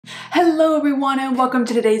Hello everyone and welcome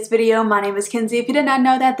to today's video. My name is Kenzie. If you did not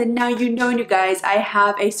know that, then now you know. And you guys, I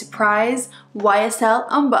have a surprise YSL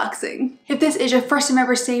unboxing. If this is your first time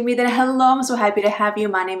ever seeing me, then hello, I'm so happy to have you.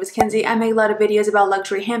 My name is Kenzie. I make a lot of videos about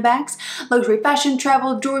luxury handbags, luxury fashion,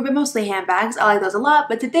 travel, jewelry, but mostly handbags. I like those a lot,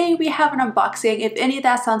 but today we have an unboxing. If any of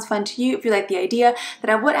that sounds fun to you, if you like the idea, then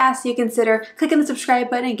I would ask you to consider clicking the subscribe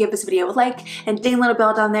button and give this video a like and ding the little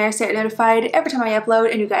bell down there so you're notified every time I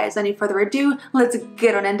upload. And you guys, without any further ado, let's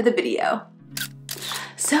get on into the video.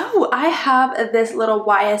 So I have this little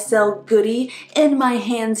YSL goodie in my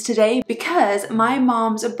hands today because my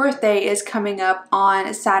mom's birthday is coming up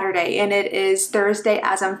on Saturday and it is Thursday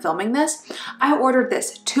as I'm filming this. I ordered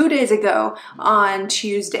this 2 days ago on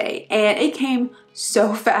Tuesday and it came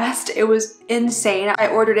so fast. It was insane. I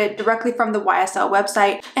ordered it directly from the YSL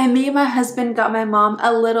website and me and my husband got my mom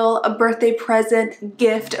a little birthday present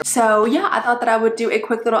gift. So yeah, I thought that I would do a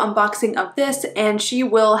quick little unboxing of this, and she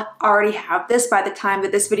will already have this by the time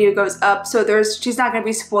that this video goes up, so she's not gonna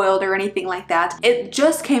be spoiled or anything like that. It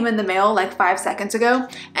just came in the mail like 5 seconds ago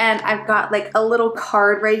and I've got like a little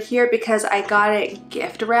card right here because I got it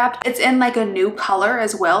gift wrapped. It's in like a new color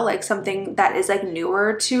as well, like something that is like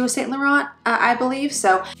newer to Saint Laurent, I believe.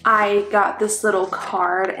 So I got this little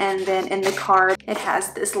card, and then in the card it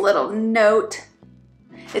has this little note.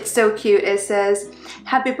 It's so cute. It says,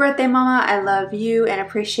 "Happy birthday, Mama. I love you and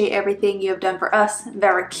appreciate everything you have done for us."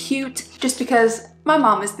 Very cute. Just because my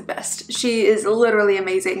mom is the best. She is literally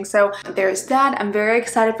amazing. So there's that. I'm very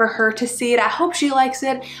excited for her to see it. I hope she likes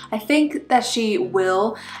it. I think that she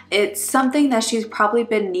will. It's something that she's probably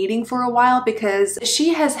been needing for a while because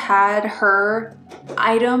she has had her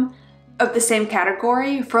item of the same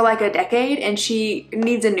category for like a decade and she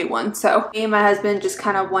needs a new one. So me and my husband just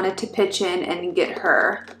kind of wanted to pitch in and get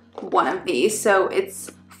her one of these. So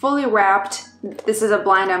it's fully wrapped. This is a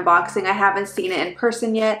blind unboxing. I haven't seen it in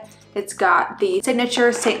person yet. It's got the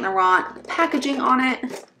signature Saint Laurent packaging on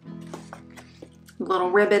it,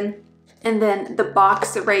 little ribbon, and then the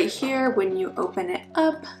box right here when you open it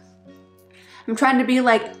up. I'm trying to be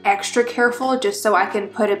like extra careful just so I can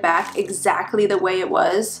put it back exactly the way it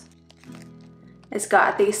was. It's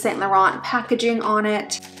got the Saint Laurent packaging on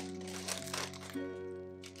it.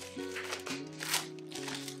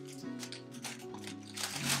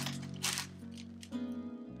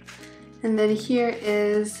 And then here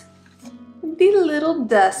is the little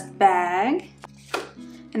dust bag.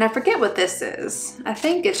 And I forget what this is. I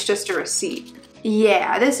think it's just a receipt.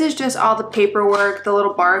 Yeah, this is just all the paperwork, the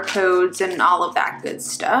little barcodes and all of that good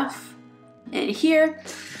stuff in here.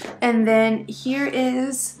 And then here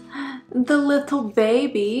is the little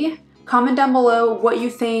baby. Comment down below what you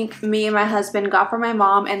think me and my husband got for my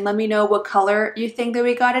mom and let me know what color you think that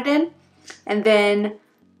we got it in. And then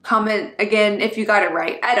comment again if you got it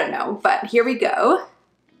right. I don't know, but here we go.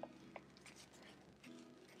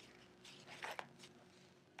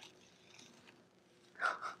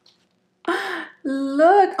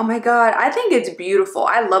 Look, oh my god, I think it's beautiful.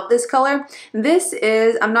 I love this color. This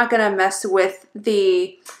is, I'm not gonna mess with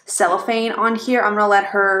the cellophane on here. I'm gonna let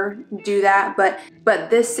her do that, but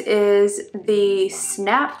this is the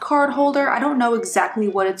snap card holder. I don't know exactly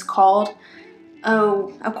what it's called.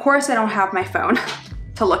 Oh, of course I don't have my phone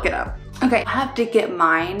to look it up. Okay, I have to get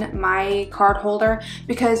my card holder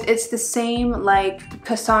because it's the same like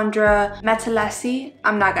Cassandra Mattalasi.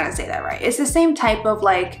 I'm not gonna say that right. It's the same type of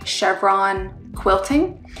like chevron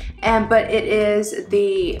quilting, but it is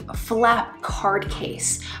the flap card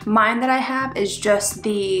case. Mine that I have is just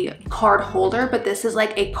the card holder, but this is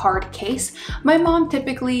like a card case. My mom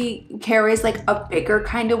typically carries like a bigger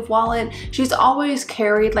kind of wallet. She's always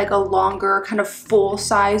carried like a longer kind of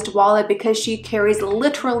full-sized wallet because she carries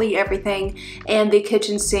literally everything and the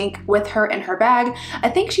kitchen sink with her in her bag. I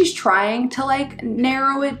think she's trying to like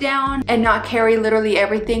narrow it down and not carry literally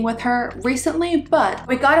everything with her recently, but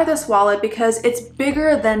we got her this wallet because it's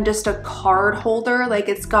bigger than just a card holder. Like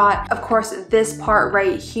it's got, of course, this part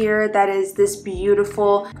right here that is this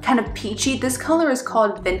beautiful kind of peachy. This color is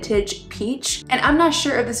called Vintage Peach. And I'm not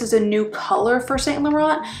sure if this is a new color for Saint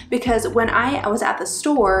Laurent because when I was at the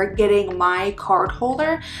store getting my card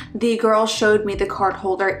holder, the girl showed me the card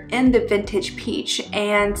holder in the Vintage Peach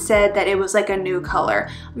and said that it was like a new color.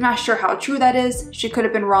 I'm not sure how true that is. She could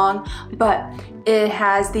have been wrong, but it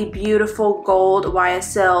has the beautiful gold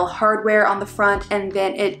YSL hardware on the front, and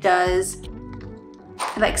then it does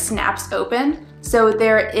like snaps open. So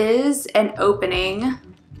there is an opening.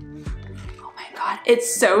 Oh my god,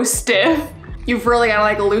 it's so stiff. You've really gotta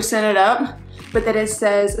like loosen it up. But then it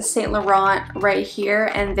says Saint Laurent right here,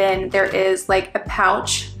 and then there is like a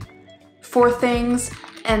pouch for things,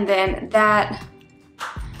 and then that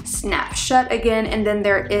snaps shut again, and then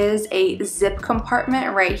there is a zip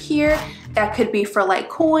compartment right here that could be for like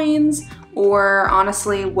coins or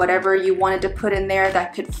honestly whatever you wanted to put in there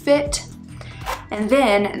that could fit. And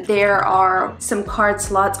then there are some card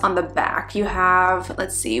slots on the back. You have,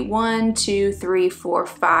 let's see, 1, 2, 3, 4,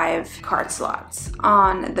 5 card slots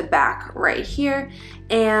on the back right here.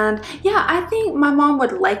 And yeah, I think my mom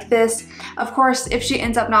would like this. Of course, if she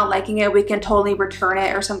ends up not liking it, we can totally return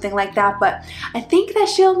it or something like that. But I think that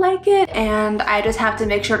she'll like it. And I just have to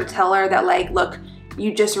make sure to tell her that, like, look,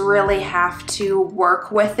 you just really have to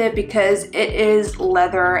work with it because it is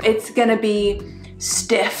leather. It's gonna be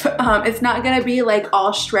stiff. It's not gonna be like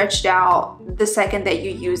all stretched out the second that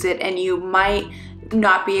you use it, and you might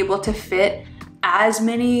not be able to fit as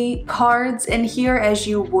many cards in here as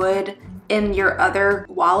you would in your other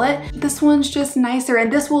wallet. This one's just nicer,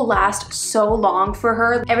 and this will last so long for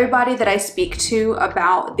her. Everybody that I speak to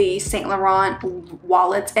about the Saint Laurent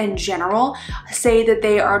wallets in general say that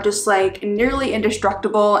they are just like nearly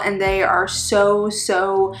indestructible, and they are so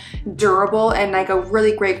durable and like a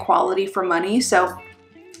really great quality for money. So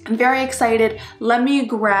I'm very excited. Let me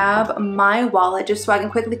grab my wallet just so I can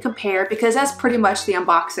quickly compare, because that's pretty much the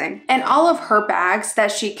unboxing. And all of her bags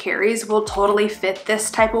that she carries will totally fit this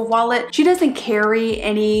type of wallet. She doesn't carry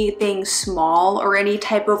anything small or any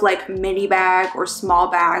type of like mini bag or small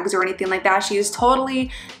bags or anything like that. She's totally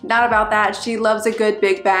not about that. She loves a good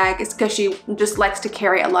big bag. It's because she just likes to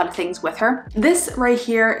carry a lot of things with her. This right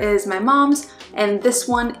here is my mom's, and this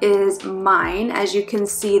one is mine. As you can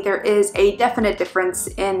see, there is a definite difference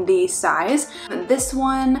in the size. This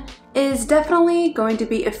one is definitely going to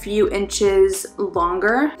be a few inches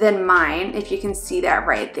longer than mine, if you can see that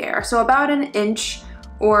right there. So about an inch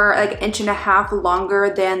or like an inch and a half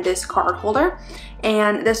longer than this card holder.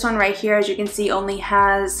 And this one right here, as you can see, only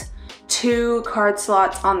has 2 card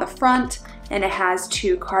slots on the front, and it has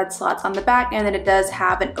 2 card slots on the back, and then it does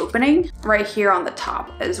have an opening right here on the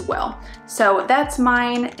top as well. So that's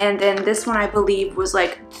mine, and then this one I believe was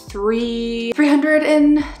like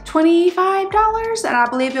 $325, and I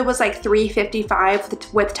believe it was like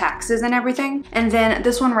 $355 with taxes and everything. And then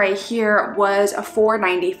this one right here was a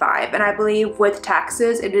 $495, and I believe with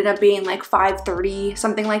taxes it ended up being like $530,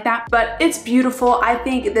 something like that. But it's beautiful. I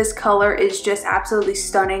think this color is just absolutely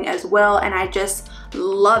stunning as well, and I just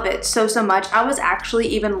love it so much. I was actually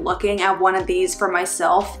even looking at one of these for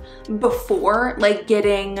myself before like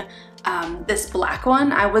getting this black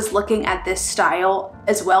one. I was looking at this style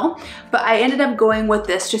as well, but I ended up going with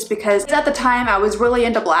this just because at the time I was really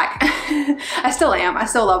into black. I still am. I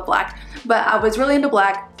still love black, but I was really into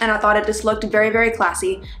black, and I thought it just looked very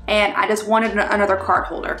classy, and I just wanted another card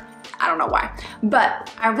holder. I don't know why,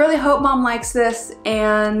 but I really hope mom likes this.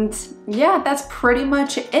 And yeah, that's pretty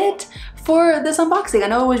much it for this unboxing. I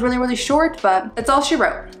know it was really short, but that's all she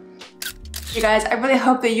wrote. You guys, I really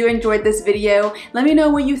hope that you enjoyed this video. Let me know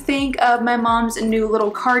what you think of my mom's new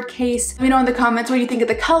little card case. Let me know in the comments what you think of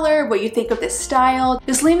the color, what you think of this style.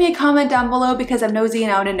 Just leave me a comment down below because I'm nosy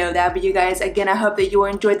and I want to know that. But you guys, again, I hope that you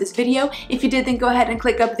enjoyed this video. If you did, then go ahead and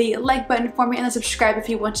click up the like button for me, and then subscribe if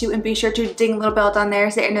you want to, and be sure to ding the little bell down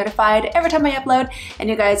there so you're notified every time I upload. And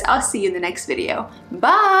you guys, I'll see you in the next video.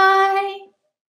 Bye!